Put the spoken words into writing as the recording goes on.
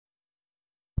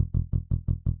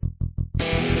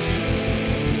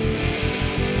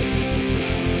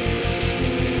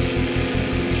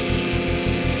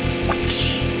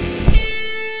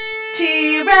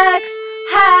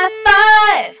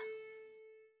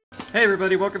Hey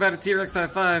everybody, welcome back to T-Rex High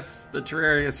 5, the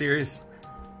Terraria series.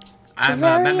 I'm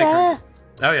Terraria.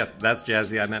 Oh yeah, that's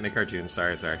Jazzy. I meant my cartoons.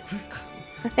 Sorry.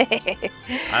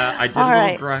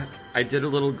 I did a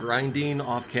little grinding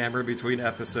off camera between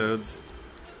episodes,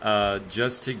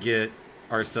 just to get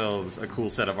ourselves a cool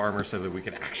set of armor so that we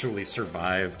can actually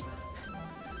survive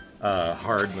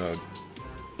hard mode.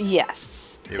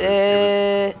 Yes. It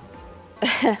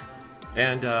was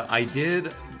and I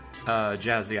did,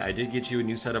 Jazzy, I did get you a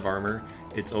new set of armor.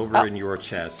 It's over in your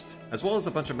chest, as well as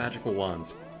a bunch of magical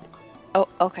wands. Oh,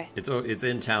 okay. It's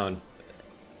in town,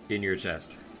 in your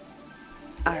chest.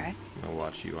 All right. I'm gonna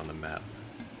watch you on the map.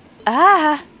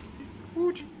 Ah!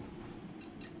 Woot.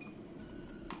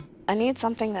 I need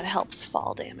something that helps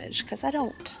fall damage, because I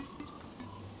don't.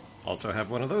 Also have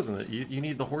one of those in it. You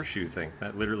need the horseshoe thing.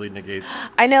 That literally negates...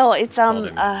 I know, it's, fall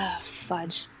damage.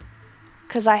 fudge.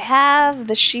 Because I have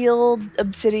the shield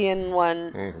obsidian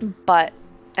one,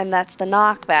 and that's the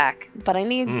knockback, but I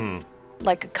need,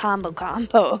 like, a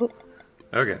combo.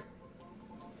 Okay.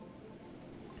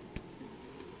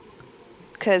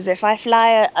 Because if I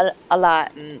fly a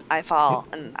lot and I fall,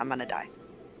 and I'm gonna die.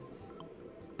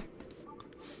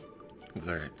 It's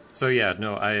alright. So yeah,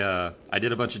 no, I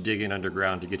did a bunch of digging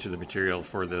underground to get you the material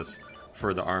for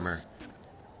the armor.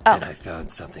 Oh. And I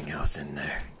found something else in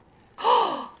there.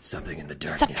 Something in the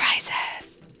darkness.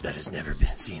 Surprises! That has never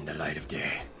been seen the light of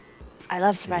day. I love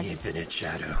In the surprises. infinite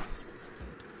shadows.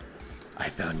 I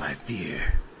found my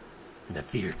fear. And the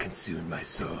fear consumed my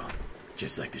soul.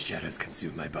 Just like the shadows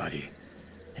consumed my body.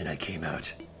 And I came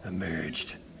out,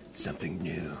 emerged. Something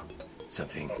new.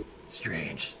 Something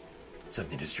strange.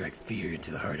 Something to strike fear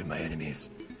into the heart of my enemies.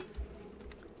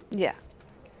 Yeah.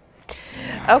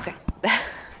 Okay.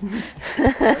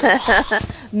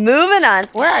 Moving on.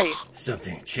 Where are you?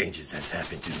 Something changes has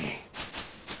happened to me.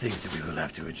 Things that we will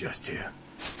have to adjust to.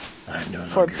 I'm no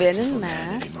longer a Forbidden simple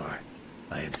man mask? anymore.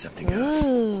 I am something else.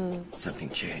 Something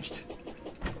changed.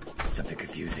 Something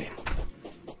confusing.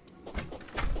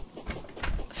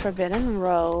 Forbidden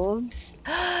robes.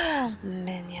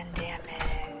 Minion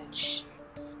damage.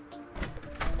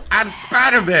 I'm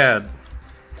Spider-Man!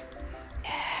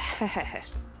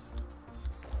 Yes.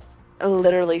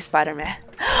 Literally Spider-Man.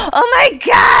 Oh my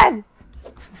god!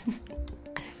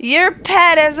 Your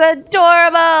pet is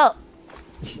adorable!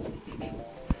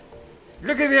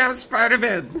 Look at me, I'm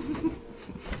Spider-Man!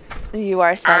 You are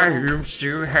I Spider-Man. am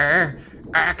so high,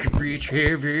 I can reach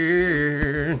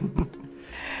heaven.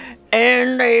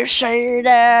 And they say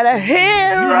that a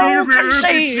hero can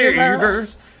save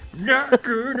us. Not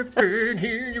gonna fit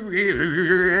in the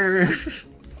river.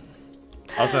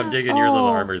 Also, I'm digging your little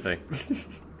armor thing.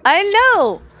 I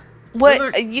know! What?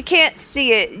 Look. You can't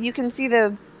see it. You can see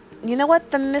the... You know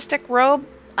what? The mystic robe?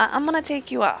 I'm gonna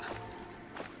take you off.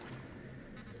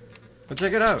 Well,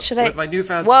 check it out. Should With I- my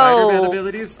newfound Whoa. Spider-Man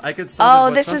abilities, I could summon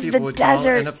what this some is people the would call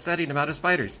desert. an upsetting amount of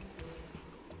spiders.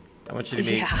 I want you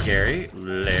to meet Yeah. Gary,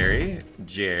 Larry,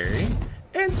 Jerry,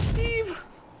 and Steve.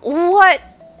 What?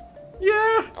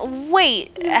 Yeah,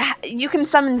 Wait. You can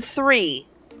summon 3.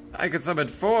 I could summon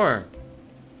 4.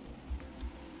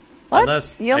 What?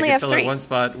 Unless You only I have could fill 3. in one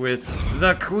spot with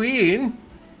the Queen.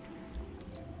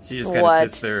 She just kind of What?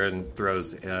 sits there and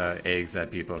throws eggs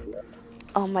at people.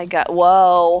 Oh my god.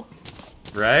 Whoa.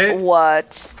 Right?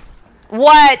 What?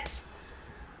 What?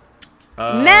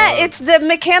 Matt, it's the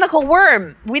mechanical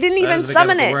worm. We didn't that even is the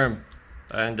summon mechanical it. worm.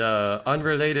 And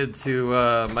unrelated to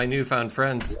my newfound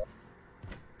friends.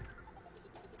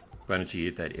 Why don't you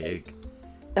eat that egg?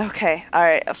 Okay.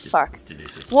 Alright. Fuck. It's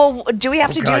delicious. Well, do we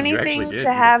have to God, do you actually anything did.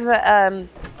 to have,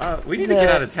 We need to get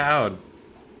out of town.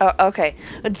 Oh, okay.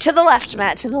 To the left,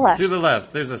 Matt. To the left. To the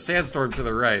left. There's a sandstorm to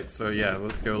the right, so yeah,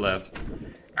 let's go left.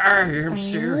 I am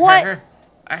so What? high,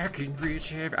 I can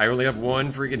reach heaven. I only have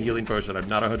one freaking healing potion. I'm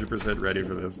not 100% ready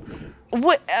for this.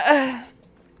 What?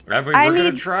 We're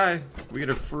gonna try. We get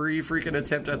a free freaking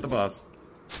attempt at the boss.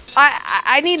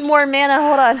 I need more mana.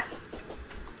 Hold on.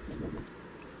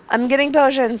 I'm getting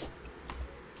potions.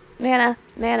 Mana.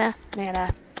 I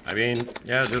mean,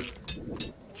 yeah, just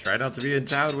try not to be in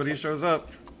town when he shows up.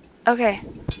 Okay.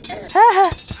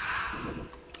 I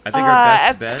think our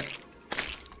best bet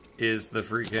is the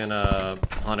freaking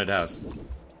haunted house.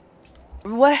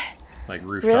 What? Like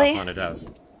rooftop Really? haunted house.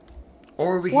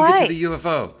 Or we can get to the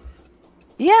UFO.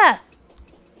 Yeah.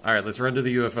 Alright, let's run to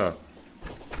the UFO.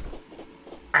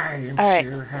 I am Alright.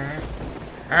 so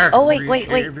high. Oh, wait.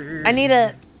 I need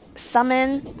to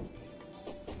summon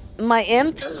my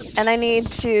imp, and I need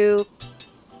to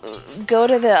go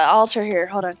to the altar here.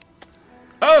 Hold on.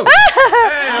 Oh! Hey,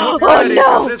 I hope you're Oh, ready, no.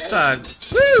 'cause it's time.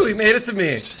 Woo! We made it to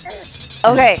me.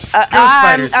 Okay.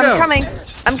 spiders, I'm go. coming.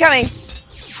 I'm coming.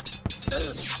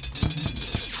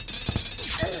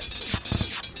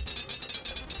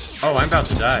 Oh, I'm about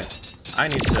to die. I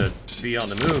need to be on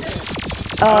the move.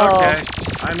 Oh. Okay,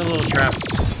 I'm a little trapped.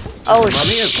 Oh,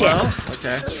 Mummy as shit. well?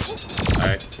 Okay.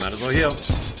 Alright, might as well heal.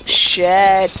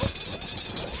 Shit.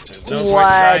 There's no point in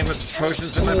dying with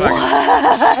potions in my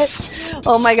pocket. What?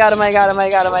 Oh my god, oh my god, oh my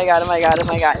god, oh my god, oh my god, oh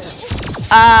my god.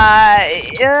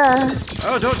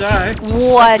 Oh, don't die.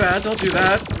 What? That's bad, don't do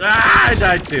that. Ah, I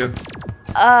died too.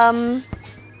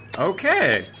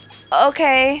 Okay.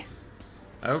 Okay.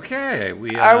 Okay,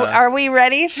 we, Are we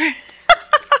ready for...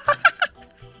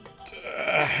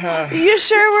 You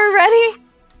sure we're ready?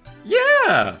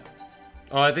 Yeah!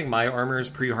 Oh, I think my armor is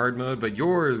pre-hard mode, but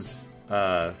yours,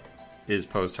 is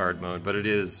post-hard mode, but it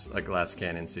is a glass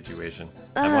cannon situation.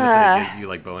 I want to say it gives you,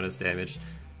 like, bonus damage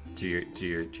to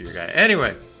your guy.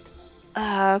 Anyway!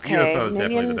 Okay. UFO is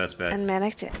definitely the best bet. And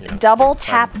manic You know, double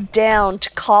tap down to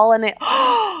call in it.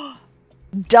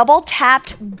 Double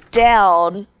tapped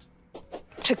down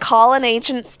to call an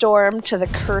ancient storm to the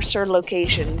cursor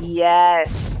location.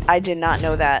 Yes, I did not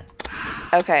know that.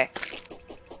 Okay.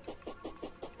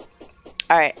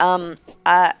 All right.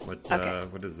 Okay.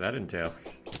 What does that entail?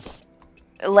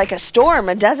 Like a storm,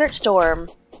 a desert storm,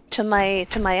 to my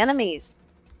enemies.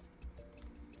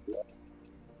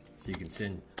 So you can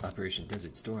send Operation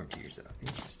Desert Storm to yourself.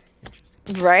 Interesting.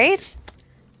 Interesting. Right?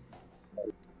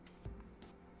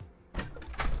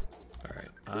 Alright,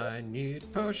 I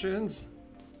need potions.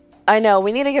 I know,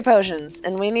 we need to get potions,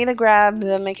 and we need to grab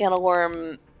the mechanical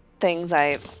worm things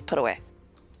I put away.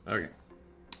 Okay.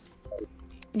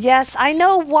 Yes, I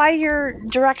know why you're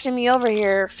directing me over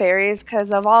here, fairies,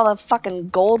 because of all the fucking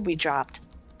gold we dropped.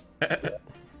 Look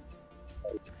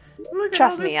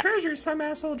Trust at all me. this treasure some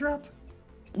asshole dropped.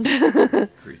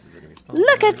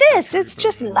 Look at this! It's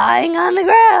just lying on the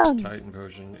ground! Titan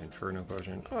potion, Inferno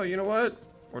potion. Oh, you know what?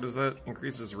 What is that?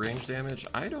 Increases range damage?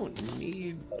 I don't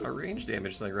need a range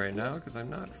damage thing right now, because I'm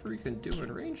not freaking doing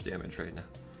range damage right now.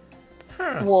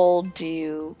 Huh. Well,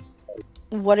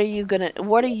 what are you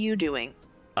doing?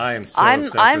 I am so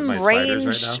obsessed with my spiders ranged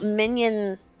right now.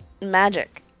 minion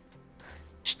magic.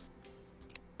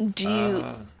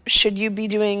 Should you be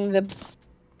doing the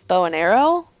bow and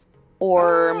arrow?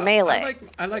 Or melee.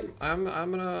 I'm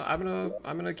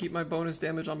gonna keep my bonus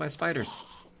damage on my spiders.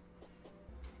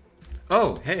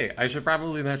 Oh, hey, I should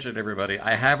probably mention, everybody,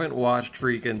 I haven't watched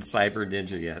freaking Cyber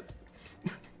Ninja yet.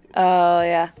 Oh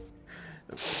yeah.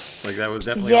 Like that was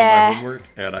definitely on my homework,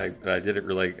 and I did it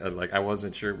really like I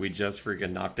wasn't sure. We just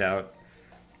freaking knocked out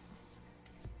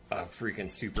a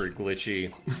freaking super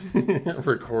glitchy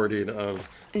recording of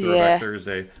Throwback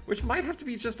Thursday, which might have to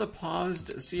be just a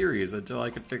paused series until I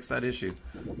could fix that issue.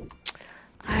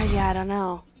 Yeah, I don't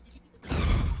know.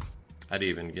 I didn't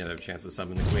even get a chance to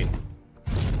summon the queen.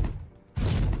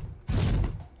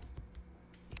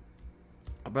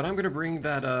 But I'm gonna bring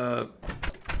that, I'm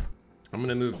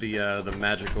gonna move the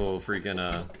magical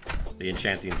freaking, the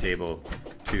enchanting table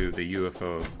to the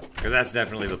UFO, because that's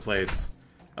definitely the place.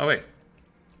 Oh wait,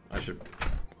 I should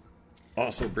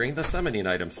also bring the summoning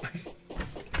items.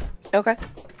 Okay.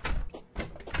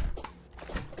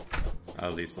 I'll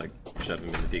at least, like, shove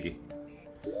them in the diggy.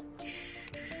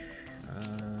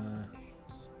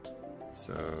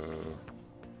 So...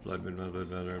 Blood.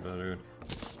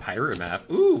 Pirate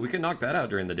map. Ooh, we can knock that out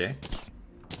during the day.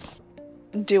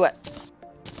 Do it.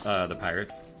 The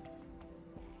pirates.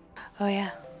 Oh, yeah.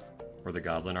 Or the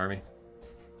goblin army.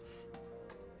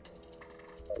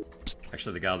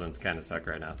 Actually, the goblins kind of suck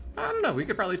right now. I don't know, we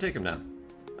could probably take them now.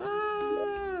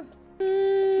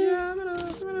 Yeah, I'm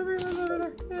gonna bring those over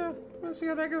there. Yeah, I'm gonna see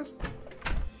how that goes.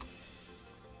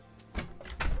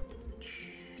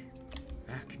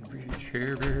 I can reach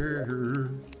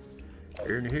heaven,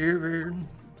 and heaven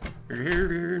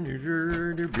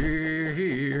is to be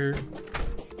here.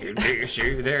 And they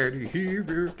say that he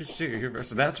will to save us.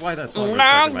 So that's why that song was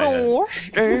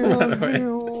stuck in my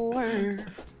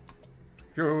head.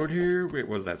 Wait,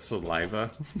 was that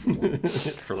Saliva?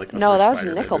 For like the no, that was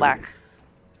Spider-Man Nickelback.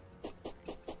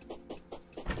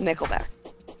 movie. Nickelback.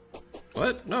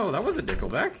 What? No, that wasn't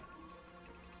Nickelback.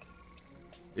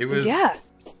 It was. Yeah.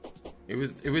 It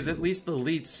was at least the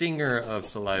lead singer of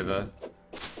Saliva,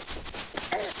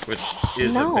 which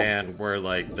is a band where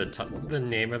like the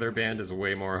name of their band is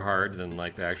way more hard than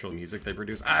like the actual music they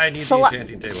produce. I need the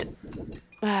enchanting table.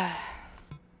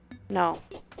 No.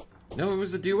 No, it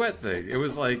was a duet thing. It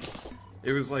was like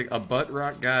a butt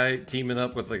rock guy teaming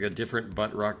up with like a different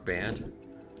butt rock band.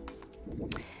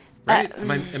 Right?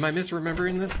 Am I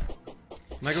misremembering this?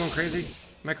 Am I going crazy?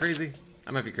 Am I crazy?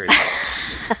 I might be crazy.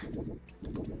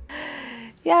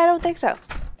 Yeah, I don't think so.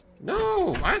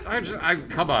 No, I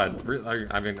come on.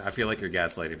 I mean, I feel like you're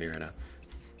gaslighting me right now.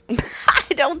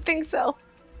 I don't think so.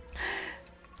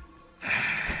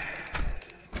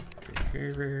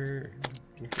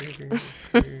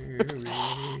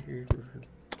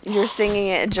 You're singing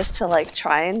it just to like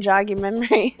try and jog your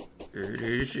memory.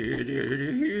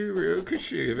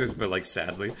 But like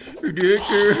sadly.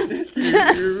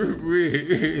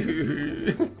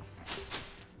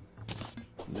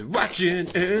 Watching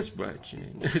us,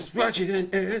 watching us,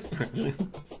 watching us.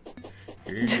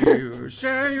 You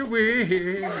say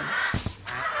away.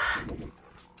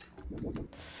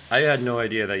 I had no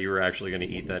idea that you were actually going to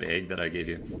eat that egg that I gave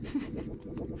you.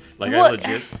 Like, what? I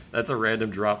legit, that's a random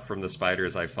drop from the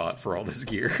spiders I fought for all this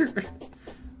gear.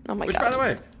 Oh my god. Which, by the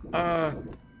way,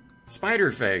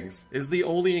 spider fangs is the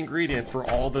only ingredient for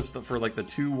all the stuff, for like the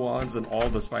 2 wands and all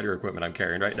the spider equipment I'm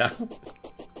carrying right now.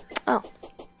 Oh.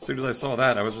 As soon as I saw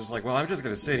that, I was just like, well, I'm just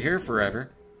going to sit here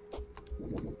forever.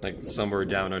 Like, somewhere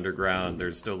down underground,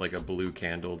 there's still like a blue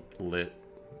candle lit,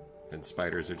 and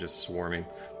spiders are just swarming.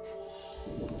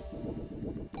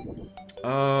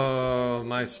 Oh,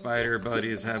 my spider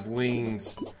buddies have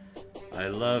wings. I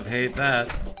hate that.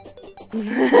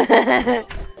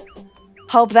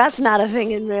 Hope that's not a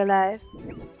thing in real life.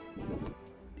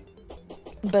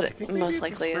 But it most likely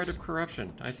is. It's a spread of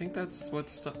corruption. I think that's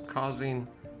what's causing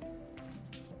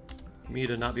me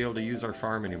to not be able to use our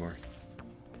farm anymore.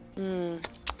 Yeah,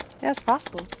 it's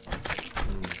possible.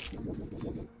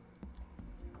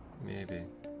 Maybe.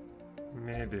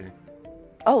 Maybe.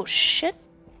 Oh, shit.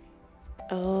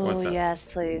 Oh, what's up? Yes,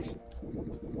 please.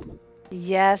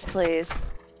 Yes, please.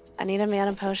 I need a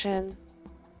mana potion.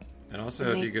 And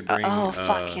also, if you could bring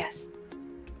fuck, yes.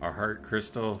 a heart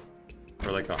crystal,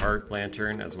 or like a heart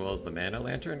lantern, as well as the mana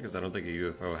lantern, because I don't think a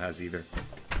UFO has either.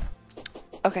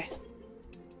 Okay.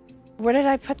 Where did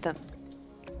I put them?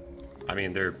 I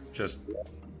mean, they're just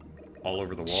all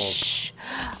over the walls. Shh.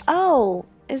 Oh,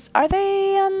 are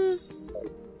they,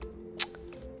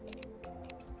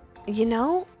 you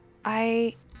know,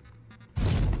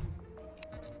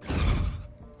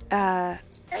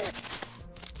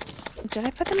 did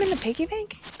I put them in the piggy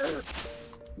bank?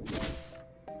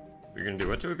 You're gonna do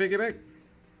what to a piggy bank?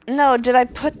 No, did I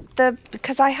put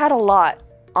because I had a lot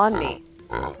on me.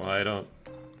 Well, I don't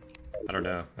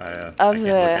know. Of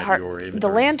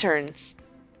the lanterns.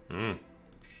 Hmm.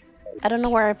 I don't know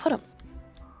where I put them.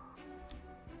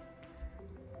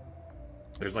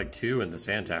 There's like 2 in the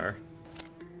sand tower.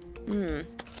 Hmm.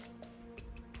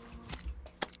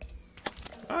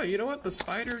 Oh, you know what? The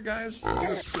spider guys do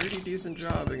a pretty decent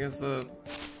job against at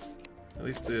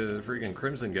least the freaking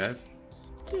crimson guys.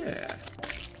 Yeah.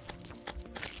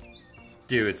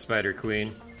 Do it, Spider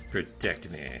Queen.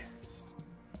 Protect me.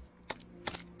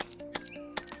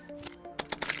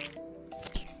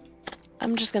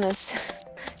 I'm just gonna...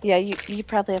 Yeah, you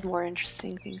probably have more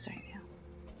interesting things right now.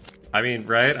 I mean,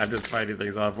 right? I'm just fighting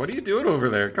things off. What are you doing over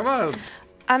there? Come on.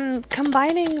 I'm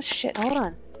combining shit. Hold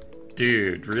on.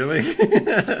 Dude, really?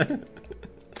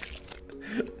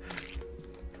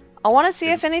 I want to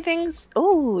see if anything's...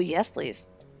 Oh, yes, please.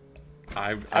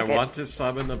 I want to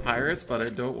summon the pirates, but I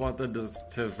don't want them to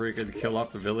freaking kill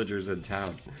off the villagers in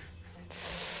town.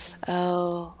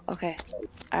 Oh, okay.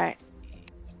 Alright.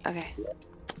 Okay.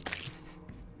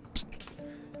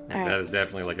 Right. That is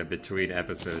definitely like a between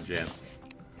episode jam.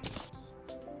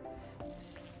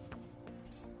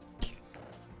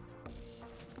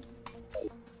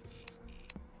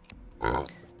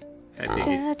 Hey,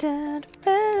 Piggy.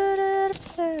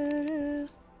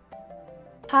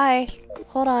 Hi.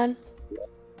 Hold on.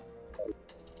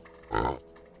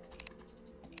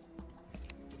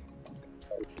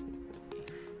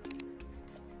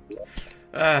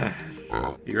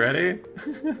 You ready?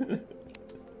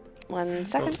 1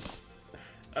 second.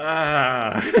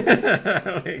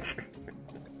 Like,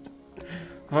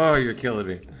 oh, you're killing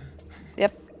me.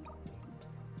 Yep.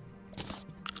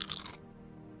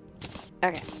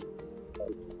 Okay.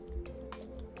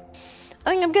 I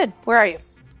think I'm good. Where are you?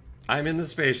 I'm in the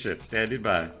spaceship, standing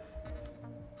by.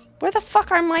 Where the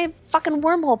fuck are my fucking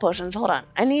wormhole potions? Hold on.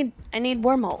 I need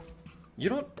wormhole. You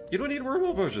don't need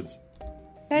wormhole potions.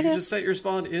 I do. Just set your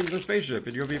spawn in the spaceship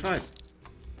and you'll be fine.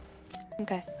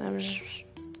 Okay. I'm just...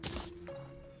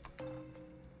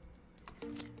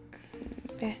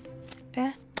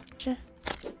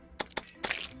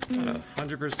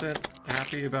 100%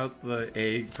 happy about the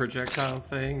egg projectile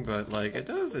thing, but like it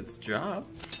does its job.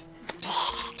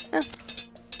 Oh.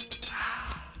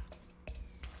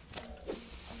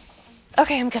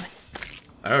 Okay, I'm coming.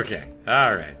 Okay,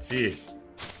 alright, jeez.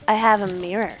 I have a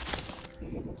mirror.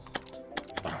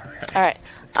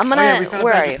 Alright. I'm gonna... Oh, yeah, we found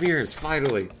where magic are you? mirrors,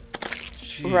 finally.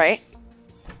 Jeez. Right.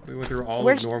 We went through all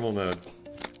of normal mode.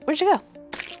 Where'd you go?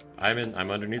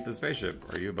 I'm underneath the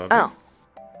spaceship. Are you above me?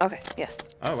 Okay, yes.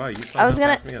 Oh wow, you somehow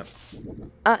passed me up.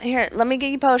 Here, let me get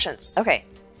you potions. Okay.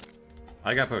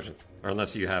 I got potions. Or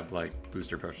unless you have, like,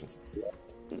 booster potions.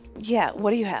 Yeah, what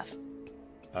do you have?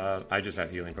 I just have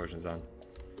healing potions on.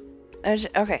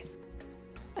 Okay.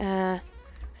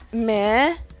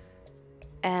 Meh.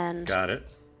 And... Got it.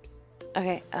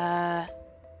 Okay,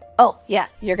 oh, yeah,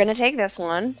 you're gonna take this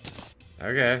one.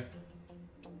 Okay.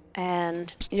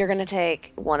 And you're gonna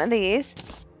take one of these.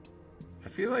 I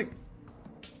feel like...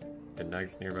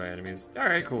 ignites nearby enemies.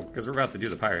 Alright, cool, because we're about to do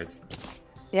the pirates.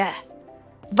 Yeah.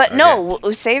 But okay. no,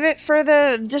 save it for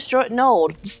the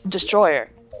destroyer.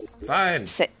 Fine.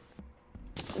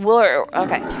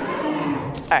 Okay.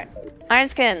 Alright. Iron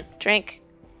skin, drink.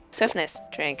 Swiftness,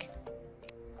 drink.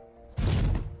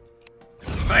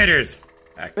 Spiders!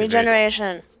 Activate.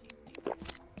 Regeneration.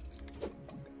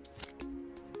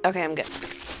 Okay, I'm good.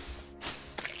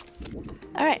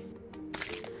 Alright.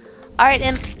 Alright,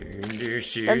 Imp.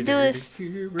 Let's do this.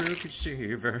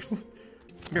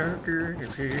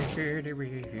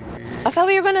 I thought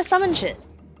we were gonna summon shit.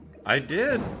 I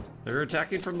did. They're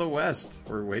attacking from the west.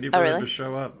 We're waiting for really? them to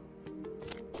show up.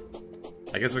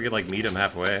 I guess we could, like, meet them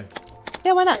halfway.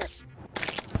 Yeah, why not?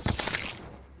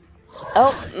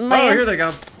 Oh, man. Oh, here they go.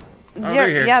 Oh, they're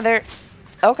here. Yeah, they're...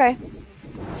 Okay.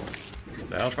 Is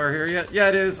the hellfire here yet? Yeah,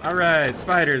 it is. Alright,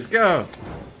 spiders, go!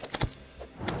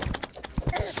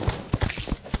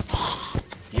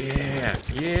 Yeah,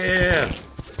 yeah!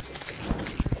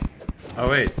 Oh,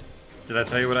 wait. Did I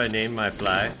tell you what I named my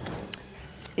fly?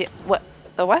 Yeah, what?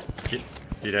 The what?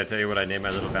 Did I tell you what I named my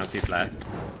little bouncy fly?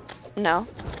 No.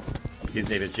 His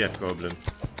name is Jeff Goldblum.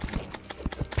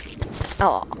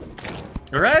 Oh.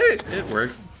 Alright, it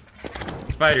works.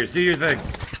 Spiders, do your thing.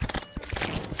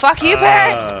 Fuck you,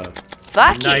 parrot!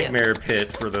 Fuck you! Nightmare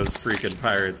pit for those freaking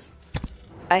pirates.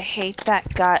 I hate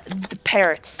that guy. The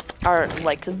parrots are,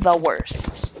 like, the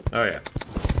worst. Oh, yeah.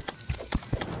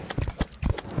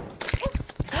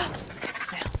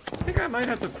 I think I might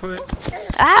have to put...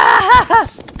 Ah!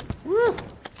 Woo!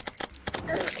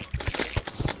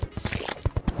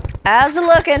 How's it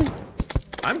looking?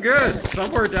 I'm good.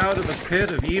 Somewhere down in the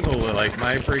pit of evil, like,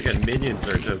 my freaking minions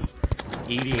are just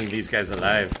eating these guys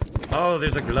alive. Oh,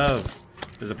 there's a glove.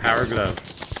 There's a power glove.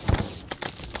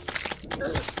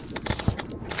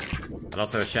 And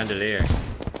also a chandelier.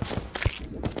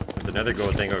 There's another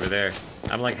gold thing over there.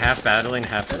 I'm like half battling,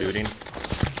 half looting.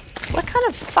 What kind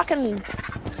of fucking...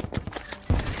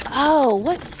 Oh,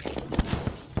 what?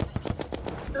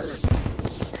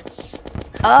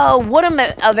 Oh, what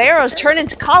of arrows turn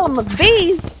into column of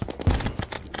bees?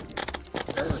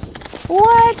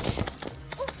 What?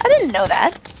 I didn't know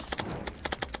that.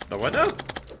 The what now?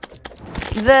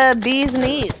 The bees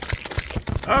knees.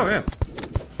 Oh, yeah.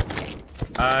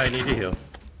 I need to heal.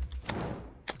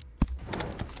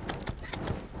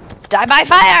 Die by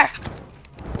fire!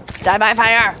 Die by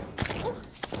fire!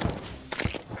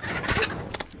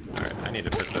 Alright, I need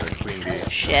to put the queen bee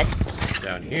Shit.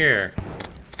 down here.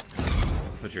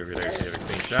 Put you over there so you have a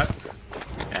clean shot.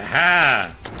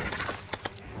 Aha!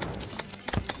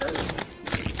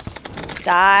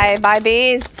 Die by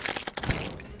bees.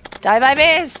 Die by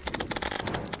bees.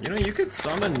 You know, you could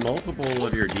summon multiple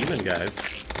of your demon guys.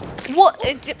 What?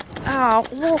 Oh,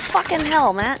 well, fucking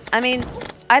hell, man. I mean,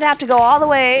 I'd have to go all the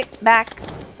way back.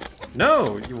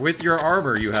 No, with your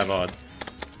armor you have on.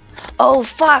 Oh,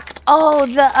 fuck. Oh,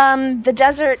 the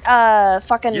desert,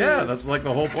 fucking... Yeah, that's like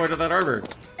the whole point of that armor.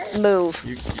 Move.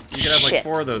 You can have like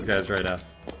 4 of those guys right now.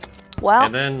 Well...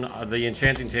 And then the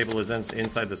enchanting table is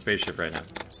inside the spaceship right now.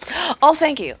 Oh,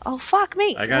 thank you. Oh, fuck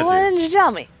me. I got you. Why didn't you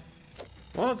tell me?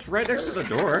 Well, it's right next to the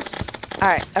door.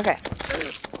 Alright, okay.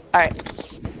 Alright.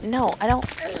 No, I don't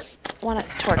want to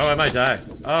torch. Oh, I might die.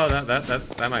 Oh,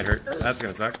 that might hurt. That's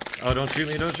gonna suck. Oh, don't shoot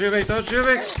me, don't shoot me, don't shoot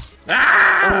me!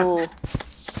 Ah! Oh.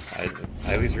 I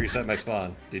at least reset my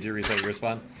spawn. Did you reset your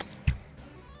spawn?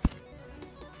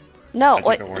 No,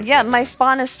 what? Yeah, my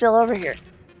spawn is still over here.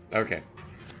 Okay.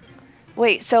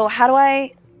 Wait, so how do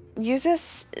I use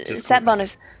this? Just Set click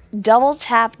bonus. Double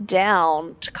tap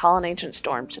down to call an ancient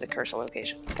storm to the cursor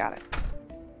location. Got it.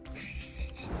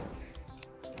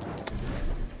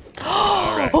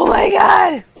 Right. Oh my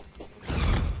god!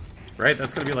 Right,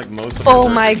 that's gonna be like most of Oh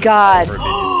my god!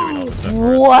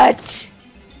 What?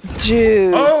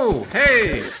 Dude. Oh,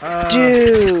 hey!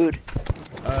 Dude.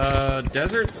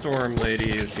 Desert Storm Lady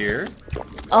is here.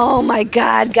 Oh my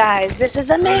god, guys, this is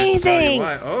amazing!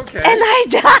 Okay. And I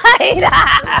died!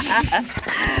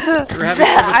 You were having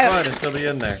so much fun until the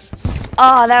end there.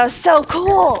 Oh, that was so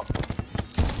cool!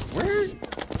 Where?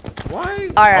 Why?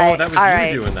 Alright, oh, that was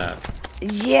alright. you doing that.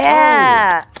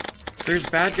 Yeah! Oh, there's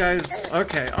bad guys.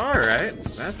 Okay, alright.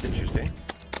 That's interesting.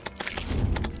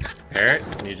 Parrot,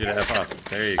 I need you to F off.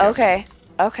 There you go. Okay.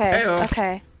 Okay. Hey-o.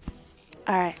 Okay.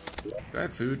 Alright. Do I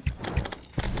have food?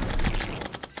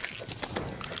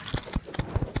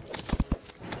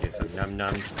 Okay, some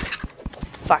num-nums.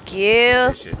 Fuck you.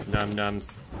 Delicious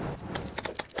num-nums.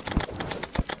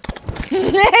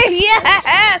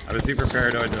 Yes! I was super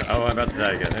paranoid. Oh, I'm about to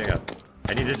die again. Hang on.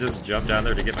 I need to just jump down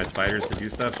there to get my spiders to do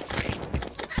stuff.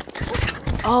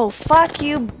 Oh, fuck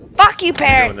you. Fuck you, Go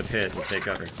parrot. in the pit and take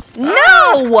cover.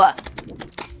 No!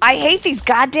 I hate these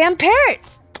goddamn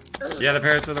parrots. Yeah, the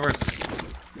parrots are the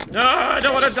worst. No, I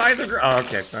don't want to die in the ground. Oh,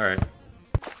 okay. Alright.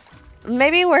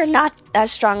 Maybe we're not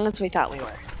as strong as we thought we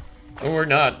were. Well, we're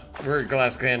not. We're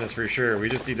glass cannons for sure. We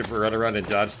just need to run around and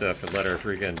dodge stuff and let our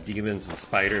freaking demons and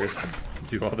spiders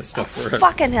do all the stuff for us.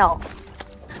 Fucking hell.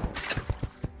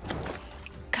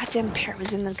 Goddamn parrot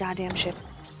was in the goddamn ship.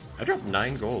 I dropped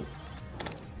 9 gold.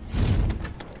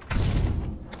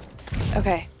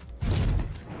 Okay.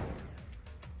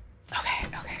 Okay.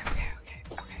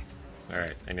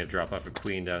 Alright, I need to drop off a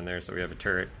queen down there so we have a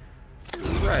turret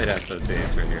right at the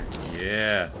base right here.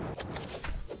 Yeah.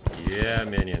 Yeah,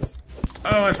 minions.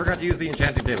 Oh, I forgot to use the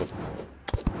enchanting table.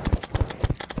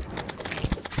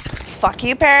 Fuck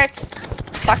you, parrots.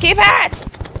 Fuck you, parrots.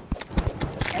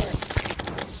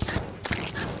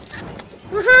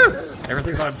 Woohoo!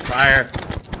 Everything's on fire.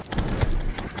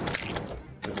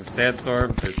 There's a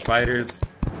sandstorm, there's spiders,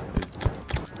 there's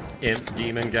imp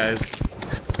demon guys.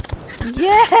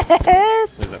 Yes!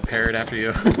 There's a parrot after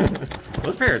you.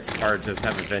 Those parrots are just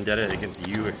have a vendetta against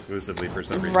you exclusively for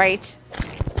some reason. Right.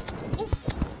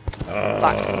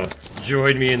 Oh,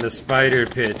 join me in the spider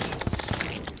pit.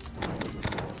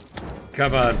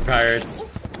 Come on, pirates.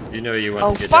 You know you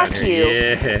want to get down fuck here. you.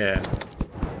 Yeah.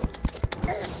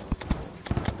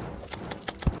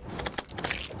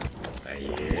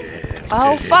 Yes,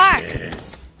 Oh, fuck.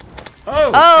 delicious.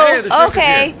 Oh, hey, the ship is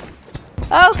okay. here.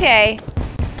 Okay.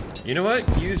 You know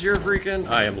what? Use your freaking...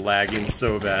 I am lagging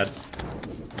so bad.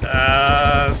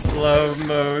 Slow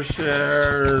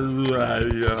motion.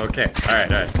 Okay,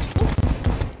 alright.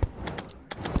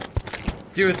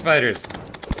 Do it, spiders.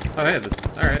 Oh, hey,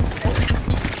 alright.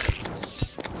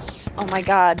 Oh my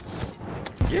god.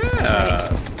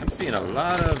 Yeah, I'm seeing a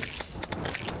lot of...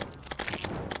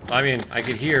 I mean, I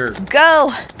can hear...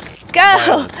 Go! Go!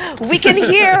 Violence. We can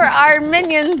hear our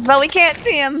minions, but we can't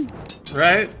see them.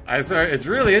 Right? I saw it's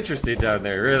really interesting down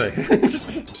there, really.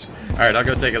 Alright, I'll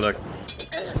go take a look.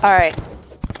 Alright.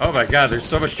 Oh my god, there's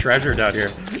so much treasure down here.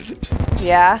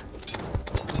 Yeah.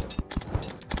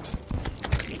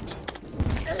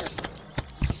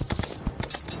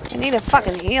 I need a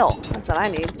fucking heal. That's what I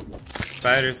need.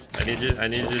 Spiders, I need you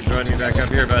to join me back up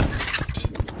here, bud.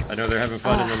 I know they're having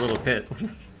fun in the little pit.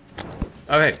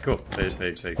 Okay, cool.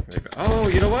 Oh,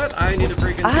 you know what? I need to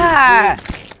freaking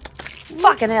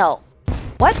fucking hell.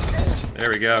 What? There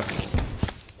we go.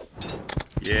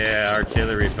 Yeah,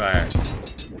 artillery fire.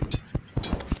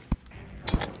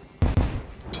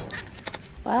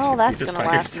 Well, that's gonna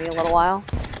last me a little while.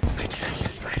 My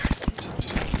delicious spiders.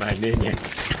 My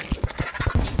minions.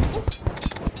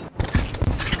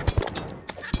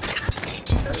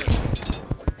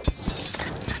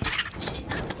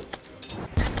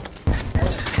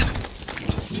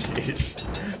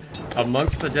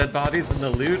 Amongst the dead bodies and the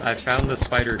loot, I found the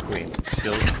Spider Queen,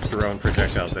 still throwing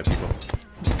projectiles at people.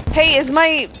 Hey, is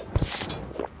my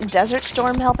desert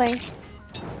storm helping?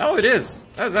 Oh, it is.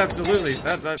 That's absolutely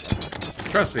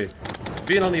trust me.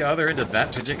 Being on the other end of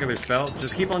that particular spell,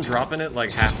 just keep on dropping it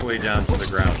like halfway down to the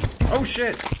ground. Oh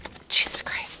shit! Jesus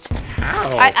Christ!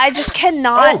 Ow! I just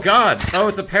cannot. Oh god! Oh,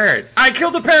 it's a parrot. I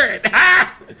killed a parrot.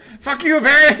 Ah! Fuck you,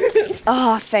 parrot!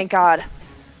 Oh, thank God.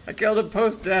 I killed him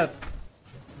post-death.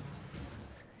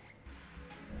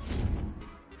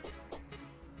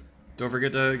 Don't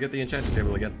forget to get the enchanting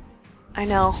table again. I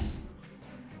know.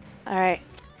 Alright.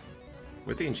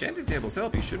 With the enchanting table's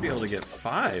help, you should be able to get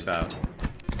 5 out.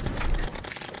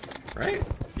 Right?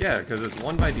 Yeah, because it's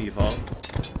 1 by default,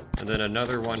 and then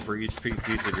another 1 for each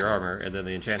piece of your armor, and then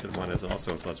the enchanted one is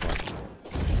also a +1.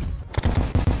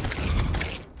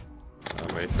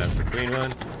 Oh wait, that's the queen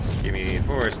one. Give me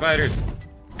 4 spiders.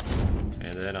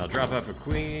 And then I'll drop off a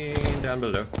queen down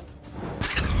below.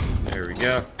 There we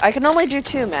go. I can only do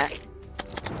 2, Matt.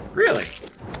 Really?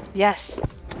 Yes.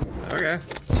 Okay.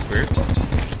 That's weird.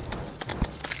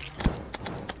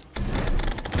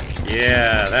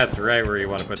 Yeah, that's right where you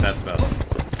want to put that spell.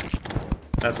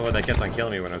 That's the one that kept on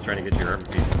killing me when I was trying to get your armor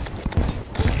pieces.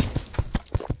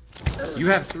 You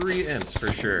have 3 imps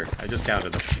for sure. I just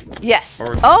counted them. Yes.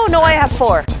 Oh, no, I have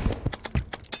 4.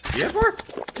 You have 4?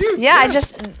 Dude, yeah,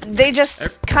 they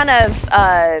just kind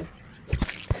of,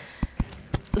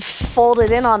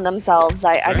 folded in on themselves.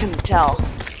 I couldn't tell.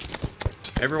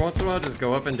 Every once in a while, just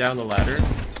go up and down the ladder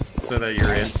so that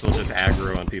your imps will just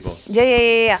aggro on people.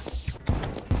 Yeah.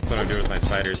 That's what I'm doing with my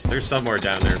spiders. They're somewhere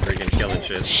down there freaking killing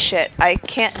shit. Shit, I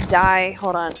can't die.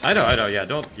 Hold on. I know, yeah,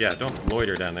 don't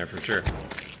loiter down there for sure.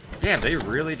 Damn, they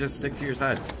really just stick to your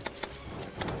side.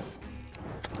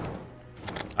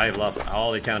 I've lost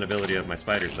all accountability of my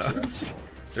spiders, though.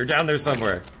 They're down there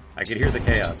somewhere. I can hear the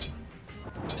chaos.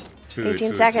 Food,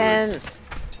 18 seconds.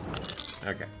 Food.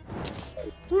 Okay.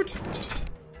 Woot.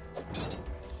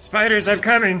 Spiders, I'm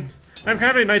coming! I'm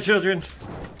coming, my children!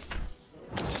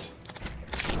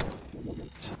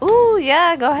 Ooh,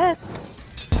 yeah, go ahead.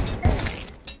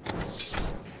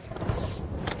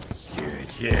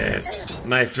 Dude, yes.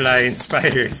 My flying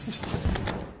spiders.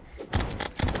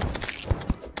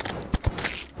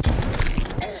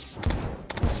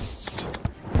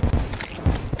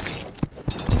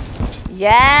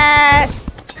 Yes!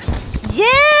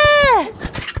 Yeah!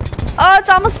 Oh, it's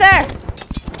almost there.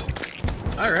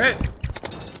 Alright.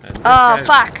 Oh,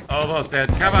 fuck. Almost dead.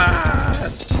 Come on!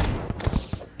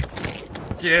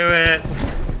 Do it!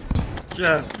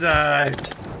 Just die.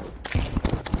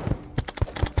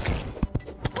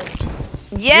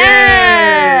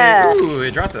 Yeah! Yay! Ooh,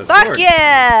 it dropped a Fuck sword.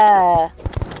 Yeah!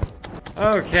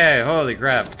 Okay, holy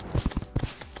crap.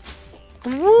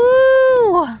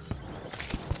 Woo!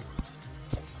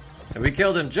 And we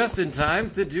killed him just in time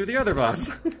to do the other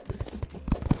boss.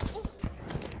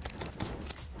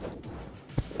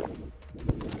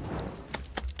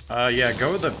 Yeah,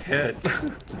 go with the pit.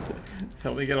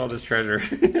 Help me get all this treasure.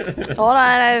 Hold on,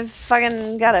 I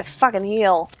fucking gotta fucking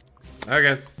heal.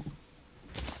 Okay.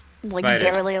 Like Spiders,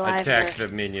 barely alive attack here.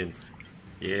 the minions.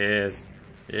 Yes.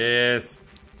 Yes.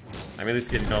 I'm at least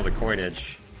getting all the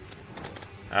coinage.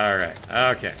 Alright,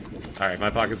 okay. Alright, my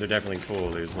pockets are definitely full.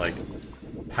 There's like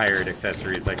pirate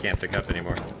accessories I can't pick up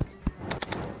anymore.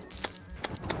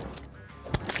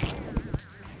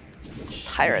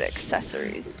 Pirate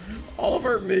accessories. All of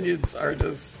our minions are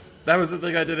just... That was the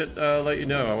thing I didn't let you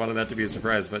know. I wanted that to be a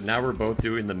surprise, but now we're both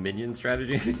doing the minion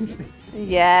strategy.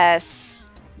 Yes.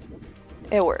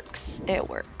 It works. It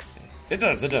works. It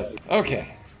does, it does.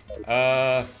 Okay.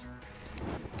 I'm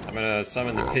gonna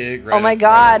summon the pig right Oh my at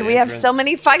god, the we have entrance. so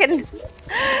many fucking...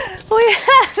 We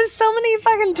have so many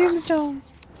fucking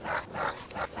tombstones.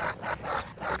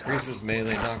 Increases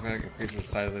melee knockback, increases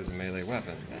size of melee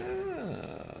weapon.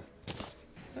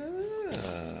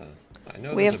 I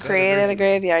know We there's have a better created a version.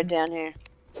 graveyard down here.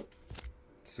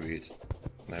 Sweet.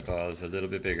 My ball is a little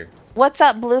bit bigger. What's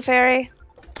up, Blue Fairy?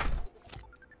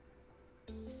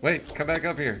 Wait, come back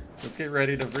up here. Let's get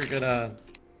ready to freaking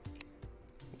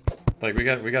like we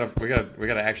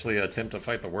gotta actually attempt to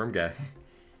fight the worm guy.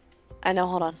 I know,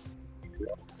 hold on.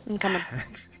 I'm coming.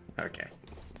 Okay.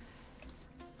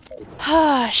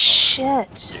 Ah,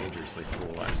 shit. Dangerously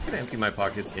full. I'm just gonna empty my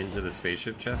pockets into the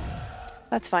spaceship chest.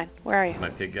 That's fine. Where are you? My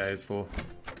pig guy is full.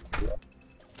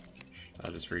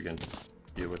 I'll just freaking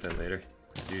deal with it later.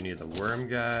 I do need the worm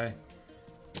guy.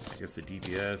 I guess the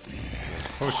DPS. Those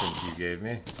potions you gave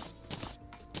me.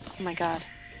 Oh my god.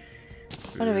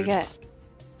 What do we get?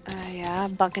 Yeah,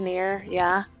 Buccaneer.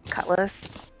 Yeah,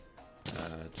 Cutlass.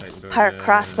 Titan bow, Pirate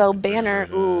crossbow Titan banner.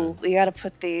 bow, Ooh, we gotta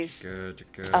put these. Good,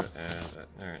 up.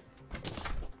 alright.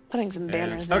 Putting some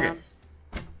banners okay.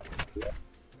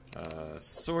 down.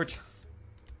 Sword.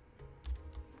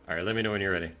 Alright, let me know when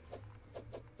you're ready.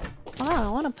 Oh, I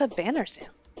want to put banners down.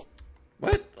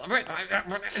 What?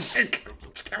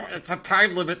 It's a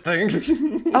time limit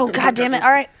thing. Oh god damn it!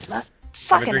 All right,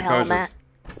 fucking drink hell, potions. Matt.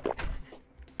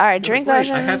 All right, drink Wait,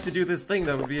 potions. I have to do this thing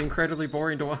that would be incredibly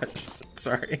boring to watch.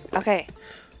 Sorry. Okay.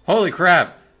 Holy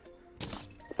crap!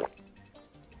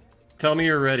 Tell me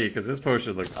you're ready, because this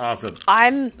potion looks awesome.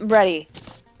 I'm ready.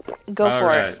 Go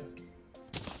for it.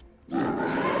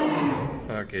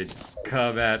 Fucking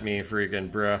come at me,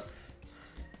 freaking bro.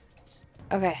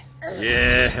 Okay.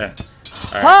 Yeah.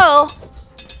 All right. Oh!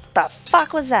 The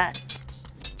fuck was that?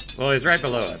 Well, he's right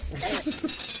below us.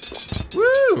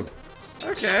 Woo!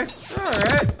 Okay.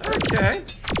 Alright. Okay.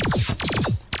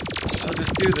 I'll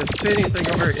just do the spinning thing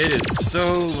over. It is so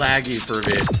laggy for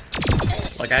me.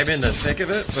 Like, I'm in the thick of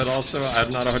it, but also I'm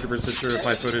not 100% sure if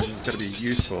my footage is going to be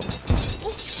useful.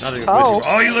 Nothing Oh. with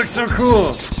you. Oh, you look so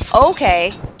cool!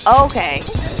 Okay. Okay.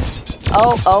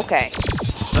 Oh, okay.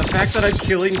 The fact that I'm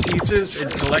killing pieces and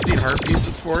collecting heart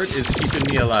pieces for it is keeping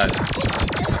me alive.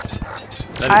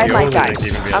 That is I the might only die. thing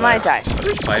keeping me I alive. might die. Are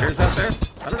there spiders out there?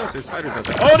 I don't know if there's spiders out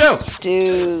there. Oh no!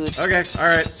 Dude. Okay,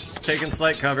 alright. Taking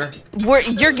slight cover.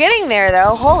 You're getting there,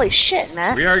 though. Holy shit,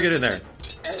 man. We are getting there.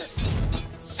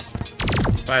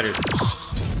 Spiders.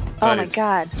 Oh my Buddies.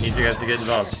 god. Need you guys to get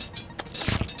involved.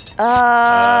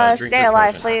 Drink Stay this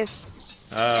alive, potion. please.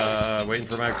 Waiting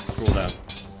for my cooldown.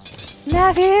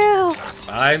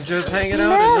 Matthew! I'm just hanging out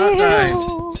and not dying.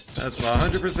 Matthew! That's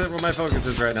 100% what my focus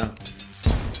is right now.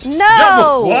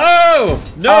 No! Whoa!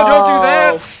 No, don't do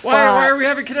that! fuck. Why are we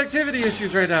having connectivity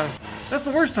issues right now? That's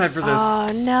the worst time for this. Oh,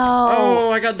 no.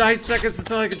 Oh, I got 9 seconds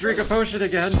until I can drink a potion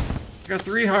again. I got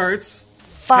 3 hearts.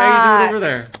 Fuck. How you doing over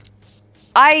there?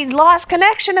 I lost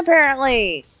connection,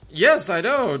 apparently. Yes, I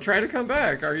know. Try to come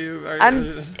back. Are you...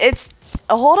 It's...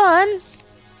 hold on.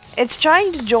 It's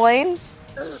trying to join.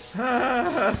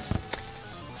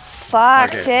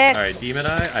 Fuck it. Alright, Demon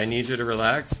Eye, I need you to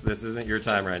relax. This isn't your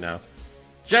time right now.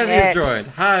 Jazzy Shit. has joined.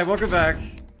 Hi, welcome back.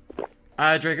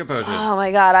 I drank a potion. Oh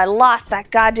my god, I lost that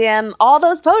goddamn... all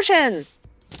those potions!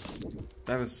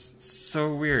 That was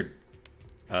so weird.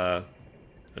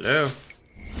 Hello?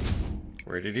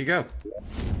 Where did he go?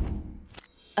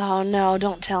 Oh no,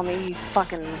 don't tell me he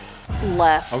fucking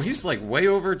left. Oh, he's like way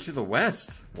over to the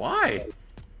west. Why?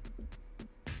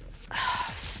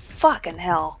 Fucking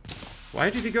hell. Why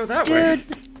did he go that Dude, way?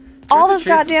 all Do I have those to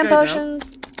chase this goddamn guy down?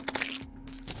 potions.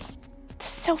 It's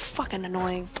so fucking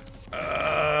annoying.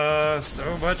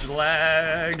 So much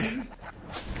lag.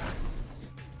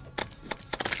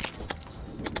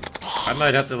 I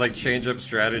might have to like change up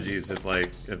strategies if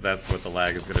that's what the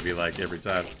lag is gonna be like every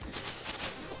time.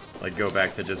 Like go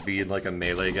back to just being like a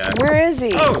melee guy. Where is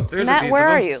he? Oh, there's a Matt, piece where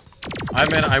of are him. you?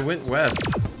 I went west.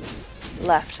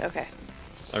 Left, okay.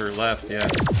 Or left, yeah.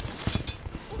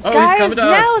 Oh, Guys, he's coming to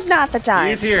us. now's not the time.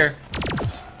 He's here.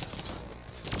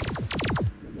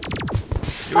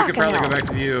 We Fucking could probably hell. go back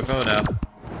to the UFO now.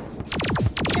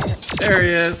 There he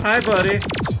is. Hi, buddy.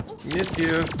 Missed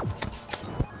you.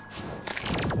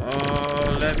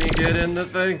 Oh, let me get in the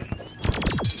thing.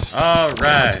 All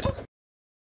right.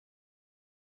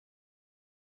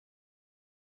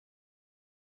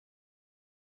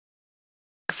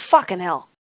 Fucking hell.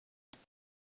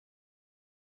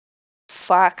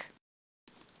 Fuck.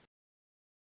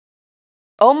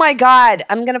 Oh my god,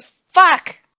 I'm gonna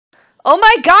fuck! Oh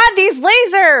my god, these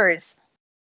lasers!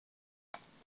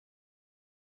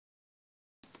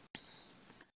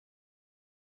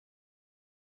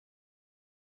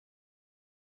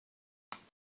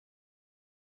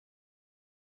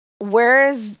 Where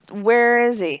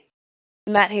is he?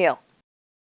 Matt Heal.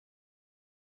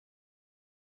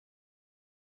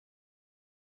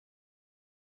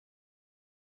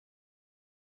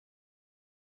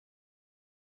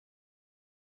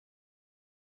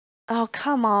 Oh,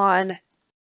 come on.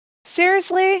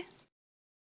 Seriously?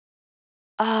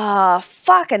 Ah,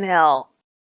 fucking hell.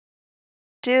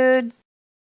 Dude.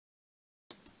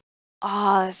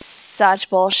 Ah, that's such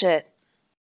bullshit.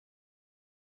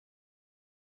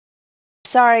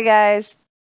 Sorry, guys.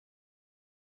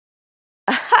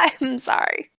 I'm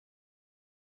sorry.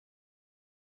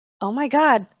 Oh my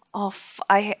god. Oh,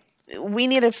 we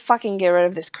need to fucking get rid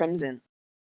of this crimson.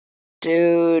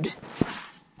 Dude.